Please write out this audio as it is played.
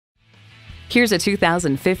Here's a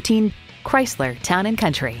 2015 Chrysler Town &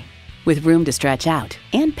 Country. With room to stretch out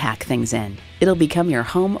and pack things in, it'll become your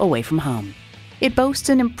home away from home. It boasts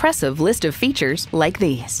an impressive list of features like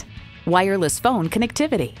these: wireless phone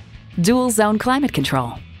connectivity, dual zone climate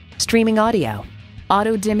control, streaming audio,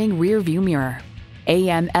 auto dimming rear view mirror,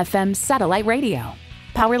 AM/FM satellite radio,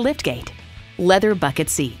 power liftgate, leather bucket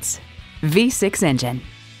seats, V6 engine,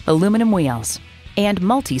 aluminum wheels, and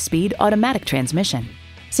multi-speed automatic transmission.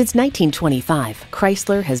 Since 1925,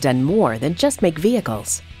 Chrysler has done more than just make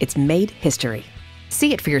vehicles. It's made history.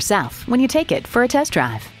 See it for yourself when you take it for a test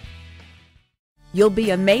drive. You'll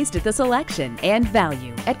be amazed at the selection and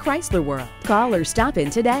value at Chrysler World. Call or stop in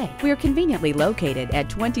today. We're conveniently located at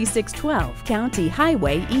 2612 County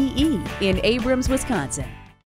Highway EE in Abrams, Wisconsin.